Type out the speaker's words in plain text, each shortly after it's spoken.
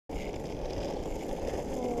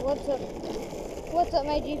What's up,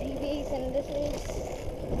 my GPBs, and this is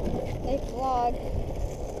a vlog.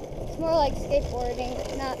 It's more like skateboarding,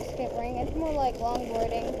 not skateboarding, it's more like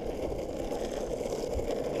longboarding.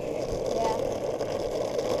 Yeah.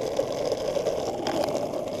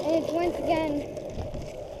 And it's once again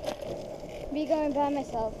me going by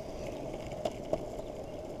myself.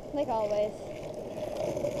 Like always.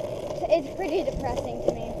 It's pretty depressing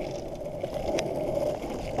to me.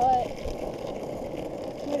 But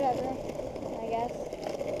whatever, I guess.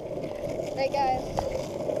 Right, guys?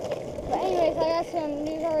 But anyways, I got some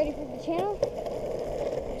news already for the channel.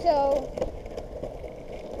 So,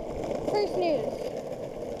 first news.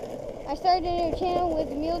 I started a new channel with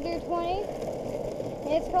EP.41.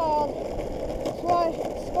 And it's called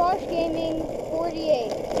Squash Gaming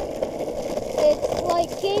 48. It's like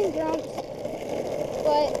Game Grumps,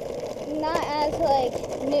 but not as like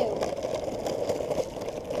new.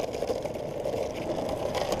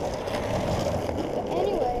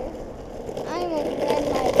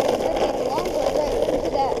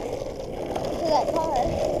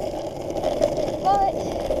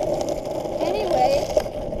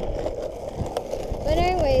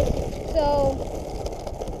 So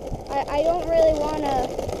I don't really want to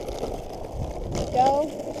go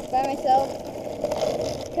by myself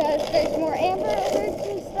because there's more Amber Alerts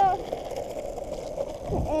and stuff,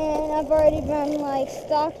 and I've already been like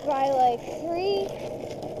stalked by like three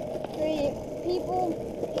people.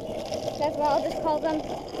 That's what I'll just call them,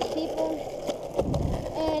 people.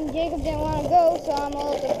 And Jacob didn't want to go, so I'm a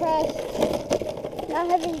little depressed, not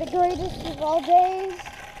having the greatest of all days.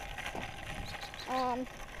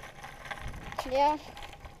 Yeah,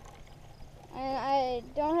 and I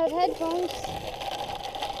don't have headphones.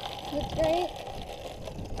 That's great.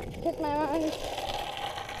 Because my mom's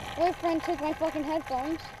boyfriend took my fucking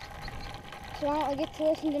headphones, so I don't get to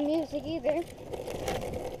listen to music either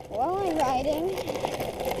while I'm riding.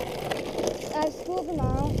 I have school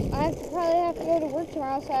tomorrow. I probably have to go to work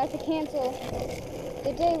tomorrow, so I have to cancel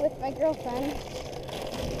the day with my girlfriend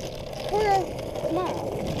for tomorrow.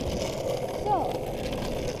 So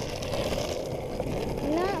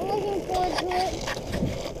not looking forward to it.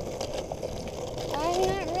 I'm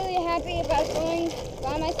not really happy about going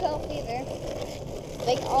by myself either.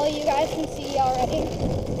 Like all you guys can see already.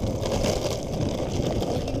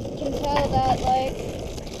 You can tell that like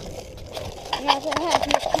I'm not gonna have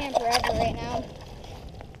this camper ever right now.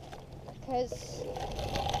 Because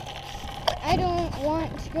I don't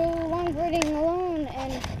want to go longboarding alone,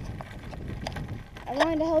 and I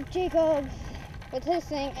wanted to help Jacob with his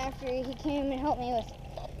thing after he came and helped me with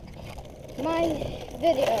my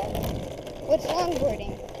video, what's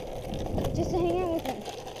longboarding, just to hang out with him,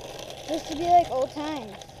 just to be like old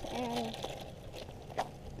times. And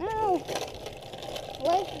I don't know,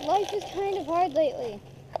 life is kind of hard lately.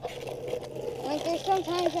 Like there's some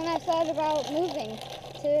times when I've thought about moving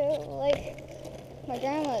to like my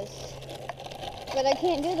grandma's, but I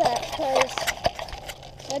can't do that because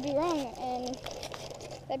that'd be wrong, and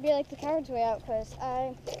that'd be like the coward's way out, because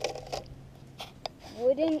I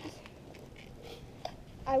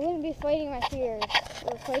wouldn't be fighting my fears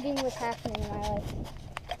or fighting what's happening in my life.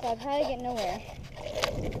 So I'd probably get nowhere.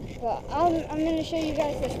 But I'm going to show you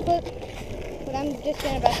guys this clip, but I'm just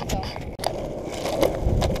going to about to go.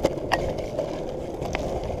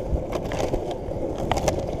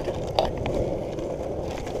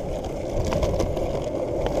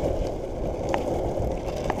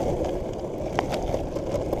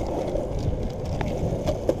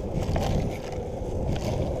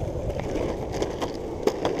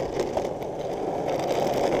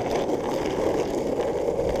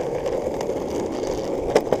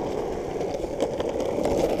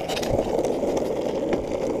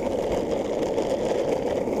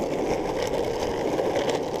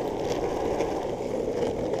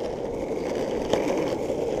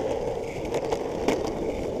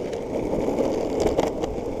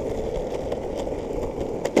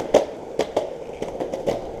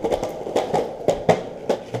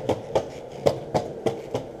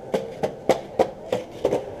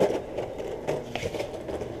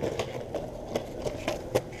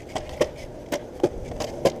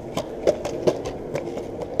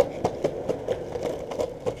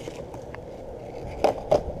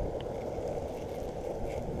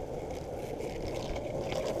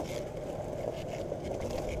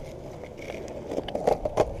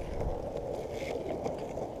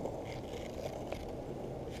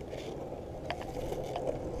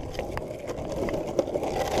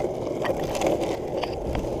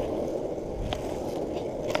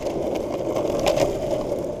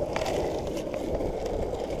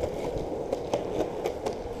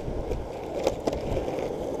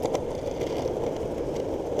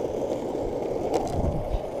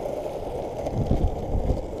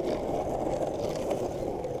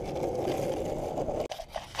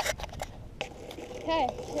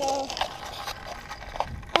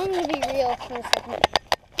 I'm gonna be real for a second.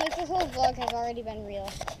 Like, this whole vlog has already been real,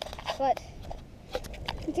 but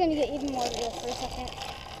it's gonna get even more real for a second.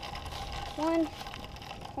 One,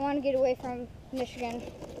 I want to get away from Michigan.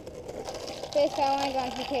 Basically, I want to go on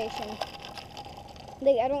vacation.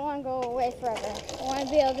 Like, I don't want to go away forever. I want to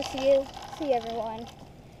be able to see everyone.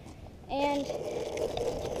 And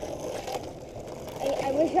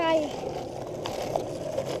I wish I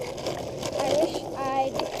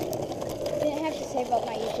didn't have to save up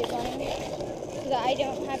my YouTube money so that I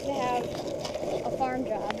don't have to have a farm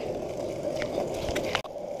job.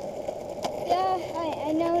 Yeah,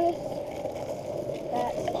 I noticed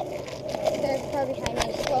that there's a car behind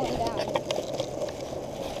me slowing down.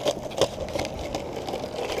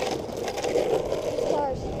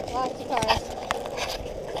 Cars, lots of cars.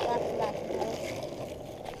 Lots of cars.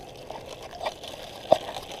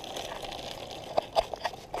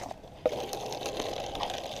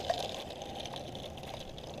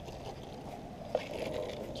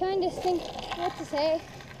 Trying to think what to say,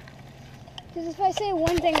 because if I say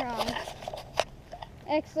one thing wrong,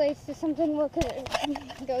 it escalates to something what could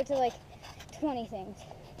go to like 20 things.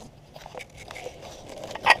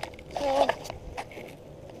 So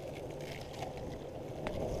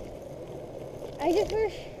I just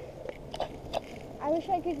wish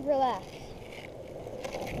I could relax.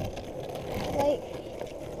 Like,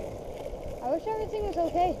 I wish everything was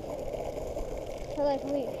okay for like a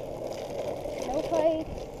week. No fight,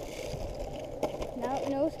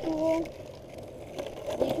 no school,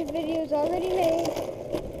 YouTube videos already made,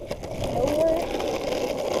 no work,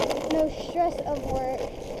 no stress of work,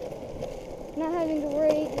 not having to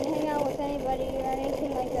worry to hang out with anybody or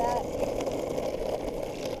anything like that.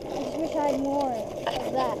 I just wish I had more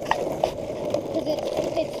of that, because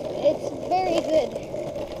it's very good.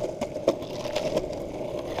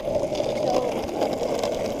 So,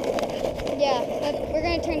 yeah, we're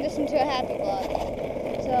going to turn this into a happy vlog.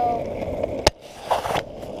 So,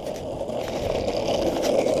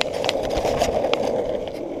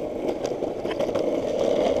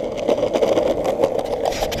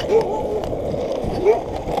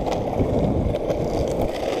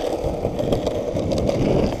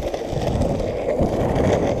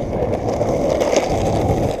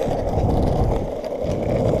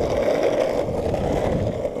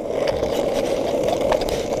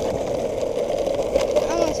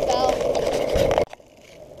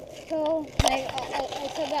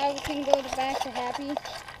 I was going to go back to happy.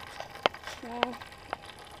 No,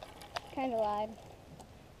 kind of lied.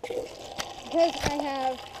 Because I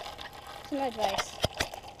have some advice.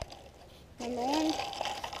 Number one,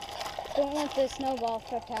 don't let the snowball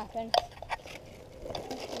effect happen.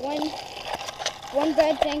 One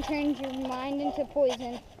bad thing turns your mind into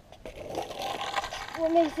poison.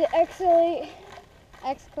 What makes it escalate,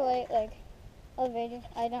 like, elevated.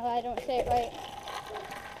 I know I don't say it right.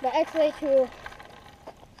 But escalate to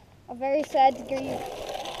a very sad degree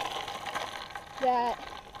that,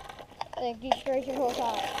 like, destroys your whole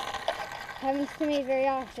thought. Happens to me very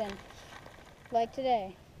often, like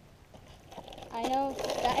today. I know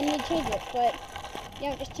that I need to change it, but,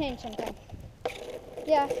 just change something.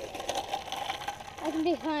 Yeah, I can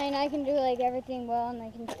be fine, I can do, like, everything well, and I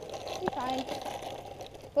can be fine.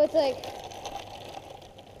 But it's like,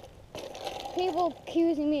 people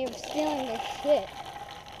accusing me of stealing their shit.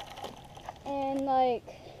 And, like,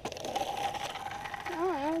 I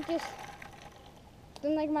don't know, just,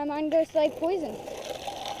 then, like, my mind goes to, like, poison.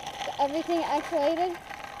 Everything escalated.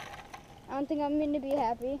 I don't think I'm going to be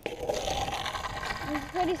happy. It's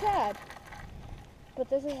pretty sad. But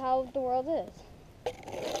this is how the world is.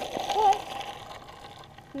 But,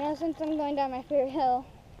 now since I'm going down my favorite hill,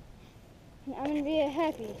 I'm going to be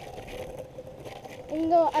happy. Even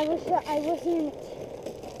though I wish that I wasn't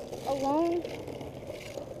alone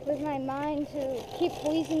with my mind to keep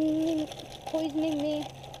poisoning me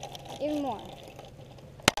even more.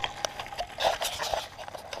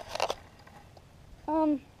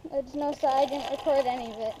 I just noticed that I didn't record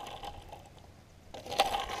any of it.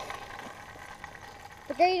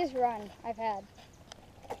 The greatest run I've had.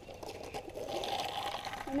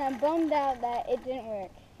 And I'm bummed out that it didn't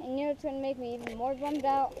work. And you know what's going to make me even more bummed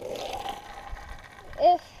out?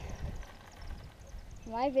 If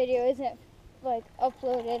my video isn't, like,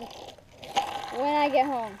 uploaded when I get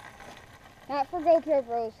home. Not for GoPro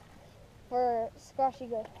Bros, for Squash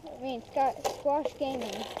Gaming.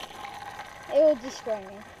 It will destroy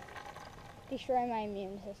me. Destroy my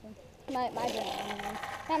immune system. My brain,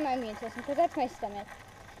 not my immune system, because that's my stomach.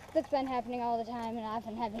 That's been happening all the time, and I've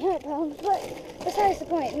been having heart problems, but besides the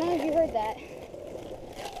point, none of you heard that.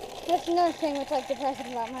 That's another thing that's, like,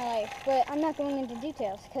 depressing about my life, but I'm not going into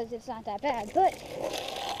details, because it's not that bad, but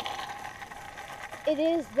it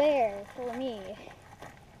is there for me.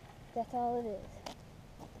 That's all it is.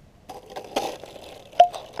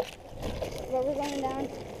 But we're going down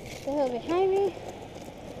the hill behind me,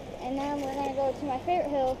 and now we're gonna go to my favorite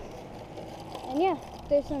hill. And yeah,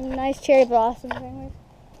 there's some nice cherry blossoms anyways.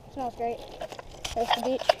 Smells great. There's the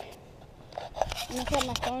beach. I'm gonna set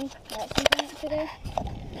my phone at some point today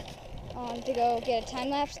to go get a time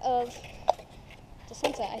lapse of the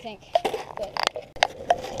sunset, I think. But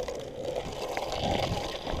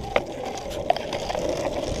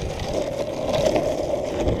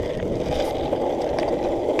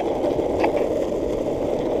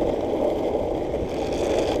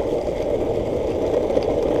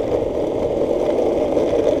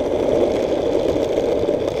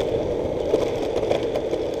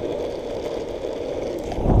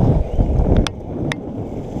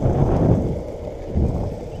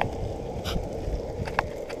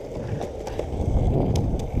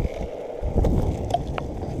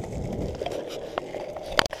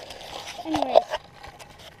anyways,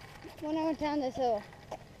 when I went down this hill,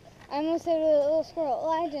 I almost hit a little squirrel.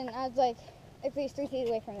 Well, I didn't. I was like at least 3 feet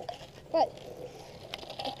away from it. But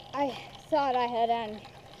I thought I had on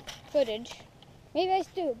footage. Maybe I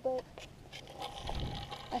still, but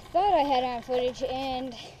I thought I had on footage,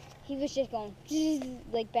 and he was just going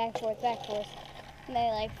like back and forth, back and forth. And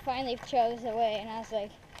I like finally chose away, and I was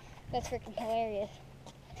like, that's freaking hilarious.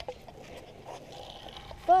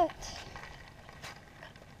 But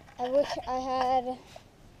I wish I had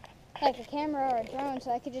like a camera or a drone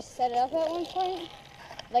so I could just set it up at one point,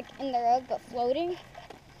 like in the road but floating,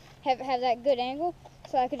 have that good angle,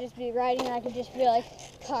 so I could just be riding and I could just be like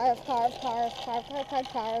carve, carve, carve, carve, carve, carve,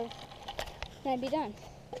 carve, and I'd be done.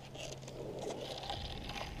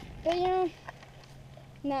 But you know,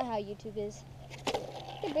 not how YouTube is.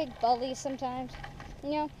 They're big bullies sometimes,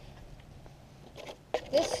 you know.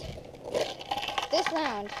 This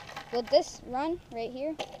round, well, this run right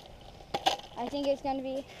here, I think it's gonna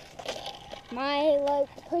be my like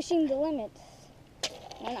pushing the limits.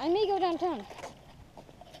 And I may go downtown.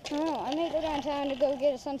 I don't know. I may go downtown to go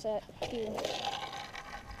get a sunset too.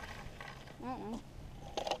 I don't know.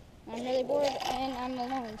 I'm really bored and I'm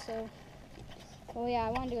alone, so. Oh yeah,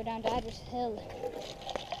 I want to go down Dodgers Hill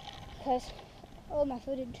because all my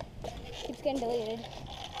footage keeps getting deleted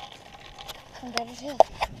from Dodgers Hill.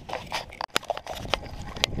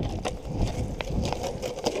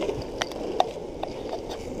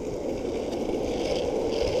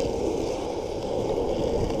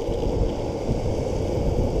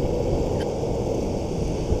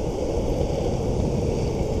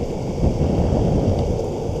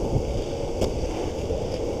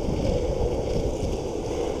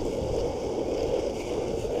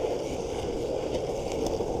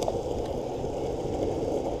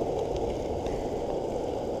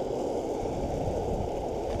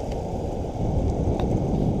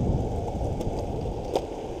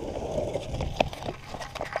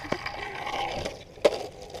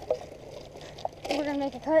 We're gonna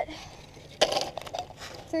make a cut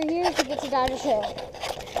through here to get to Dodgers Hill.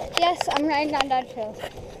 Yes, I'm riding down Dodgers Hill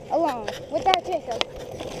alone without Jacob.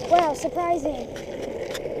 Wow, surprising.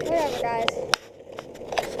 Whatever, guys.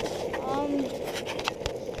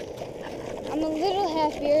 I'm a little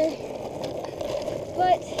happier,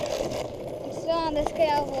 but I'm still on the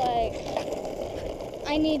scale of like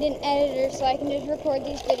I need an editor so I can just record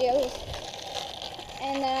these videos,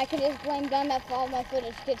 and then I can just blame them if all my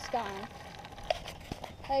footage gets gone.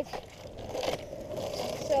 Like,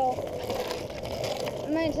 so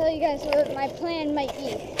I'm gonna tell you guys what my plan might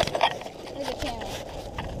be for the channel.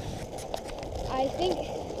 I think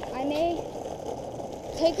I may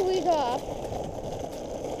take a week off,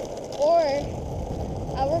 or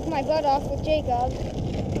I'll work my butt off with Jacob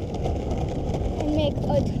and make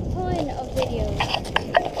a ton of videos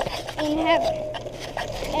and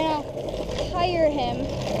I'll hire him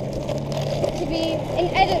to be an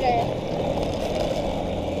editor.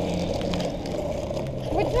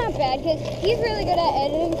 Which is not bad, because he's really good at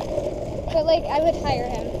editing, but like, I would hire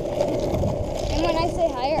him. And when I say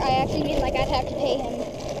hire, I actually mean like I'd have to pay him.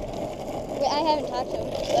 But I haven't talked to him,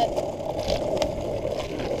 but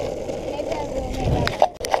maybe I will, maybe I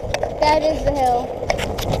won't. That is the hill.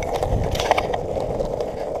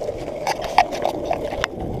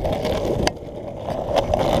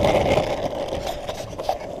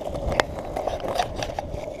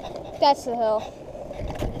 That's the hill.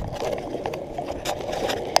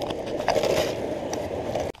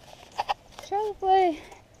 Charlotte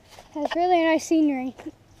has really nice scenery.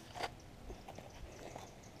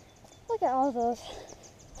 Look at all those.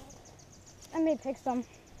 I may pick some,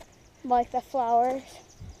 like the flowers.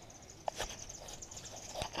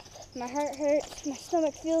 My heart hurts, my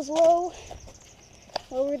stomach feels low,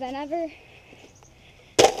 lower than ever,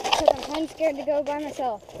 because I'm kind of scared to go by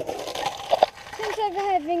myself. Since I'm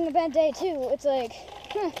having a bad day too, it's like,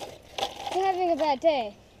 I'm having a bad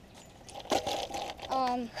day.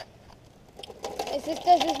 Does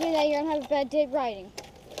this mean that you're gonna have a bad day riding?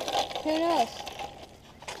 Who knows?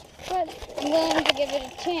 But I'm willing to give it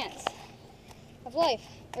a chance of life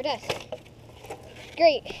or death.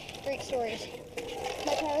 Great stories.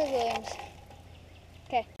 By Tyler Williams.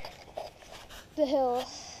 Okay. The hill.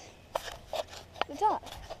 The top.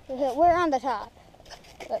 The hill. We're on the top,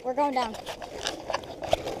 but we're going down.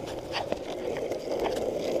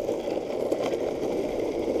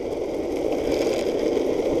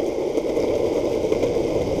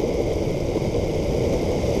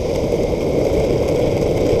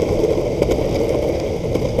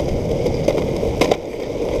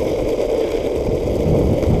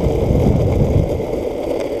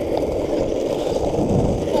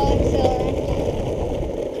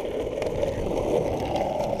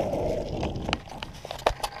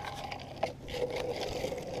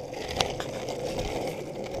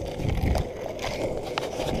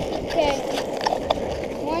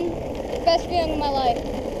 Best feeling of my life.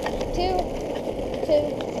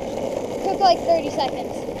 Took like 30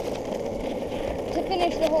 seconds to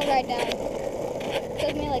finish the whole ride down.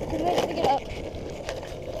 Took me like 2 minutes to get up,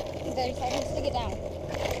 30 seconds to get down.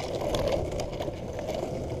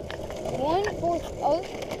 1/4 of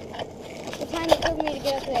the time it took me to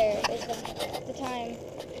get up there is the time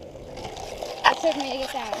it took me to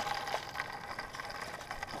get down.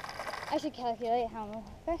 I should calculate how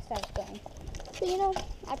fast I was going. But you know,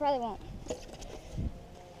 I probably won't.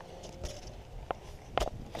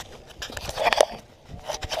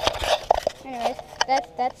 Anyways,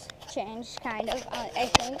 that's changed kind of, I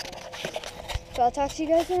think. So I'll talk to you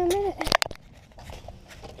guys in a minute.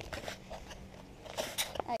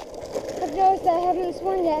 I've noticed that I haven't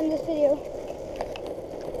sworn yet in this video.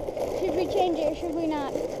 Should we change it or should we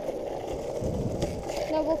not?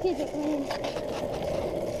 No, we'll keep it clean.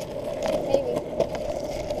 Maybe.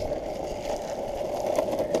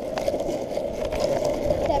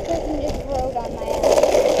 That person just rode on my ass.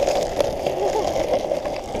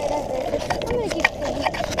 Whatever. I'm gonna keep it clean.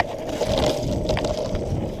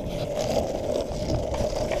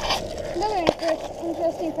 Another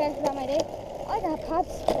interesting fact about my day. I got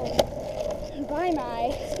popsicles by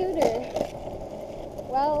my scooter.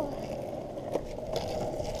 Well,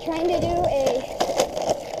 trying to do a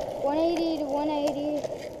 180 to 180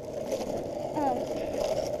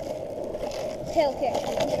 tail kick.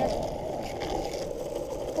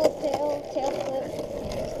 Flip tail flip,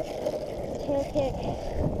 tail kick.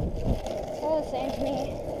 It's all the same to me.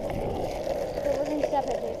 But we're going to stop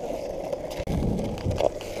at vehicles.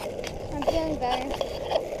 I'm feeling better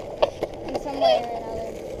in some way or another.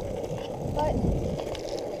 But,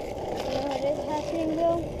 you know what is happening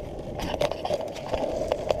though?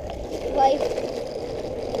 Life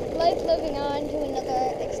living on to another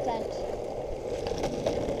extent.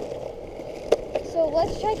 So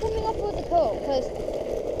let's try coming up with a code, because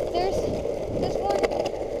there's this one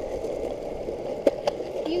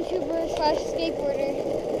YouTuber slash skateboarder,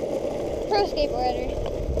 pro skateboarder,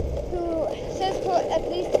 who says quote at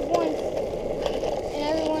least once in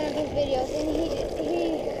every one of his videos, and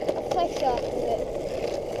he flexed off of it.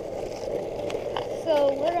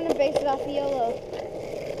 So we're gonna base it off of YOLO.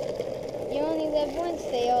 You only live once,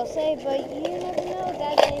 they all say, but you never know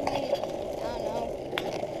that they may, I don't know.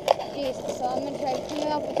 Jesus, so I'm gonna try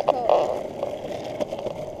coming up with a quote.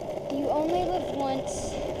 You only live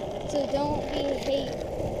once, so don't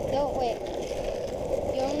wait.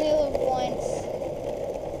 You only live once.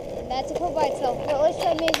 And that's a quote by itself, but let's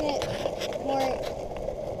try making it more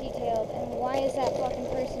detailed. And why is that fucking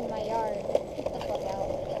person in my yard? Get the fuck out.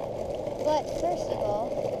 But first of all,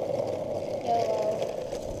 YOLO.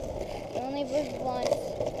 You only live once,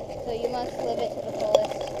 so you must live it to the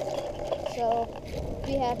fullest. So,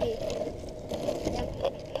 be happy. Yeah.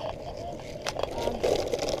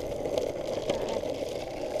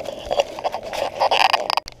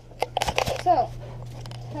 So,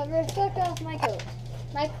 to reflect off my quote.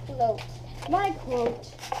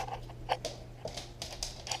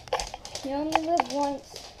 You only live once,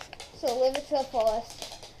 so live it to the fullest.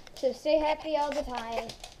 So stay happy all the time,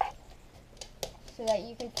 so that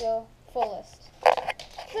you can feel fullest.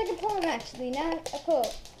 It's like a poem actually, not a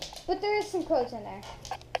quote. But there is some quotes in there.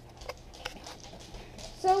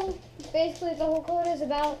 So basically the whole quote is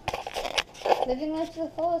about living life to the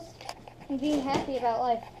fullest and being happy about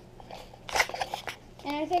life.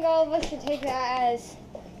 And I think all of us should take that as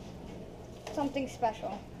something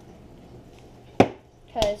special.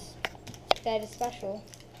 because that is special.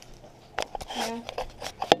 You know?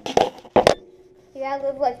 You gotta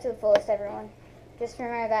live life to the fullest, everyone. Just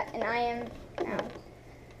remember that, and I am now.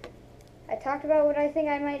 I talked about what I think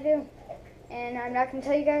I might do, and I'm not going to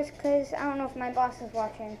tell you guys because I don't know if my boss is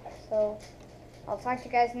watching, so I'll talk to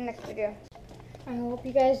you guys in the next video. I hope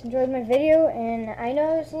you guys enjoyed my video, and I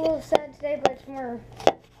know it's a little sad today, but it's more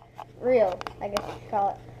real, I guess you could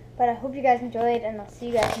call it. But I hope you guys enjoyed, and I'll see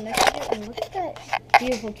you guys in the next video, and look at that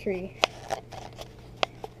beautiful tree.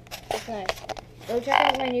 It's nice. Go check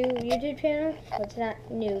out my new YouTube channel. Well, it's not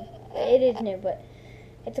new. It is new, but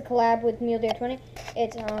it's a collab with Mule Deer 20.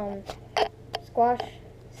 It's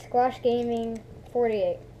Squash Gaming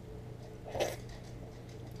 48.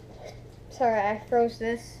 Sorry, I froze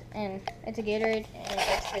this, and it's a Gatorade, and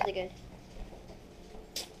it's really good.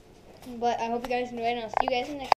 But I hope you guys enjoyed, and I'll see you guys in the next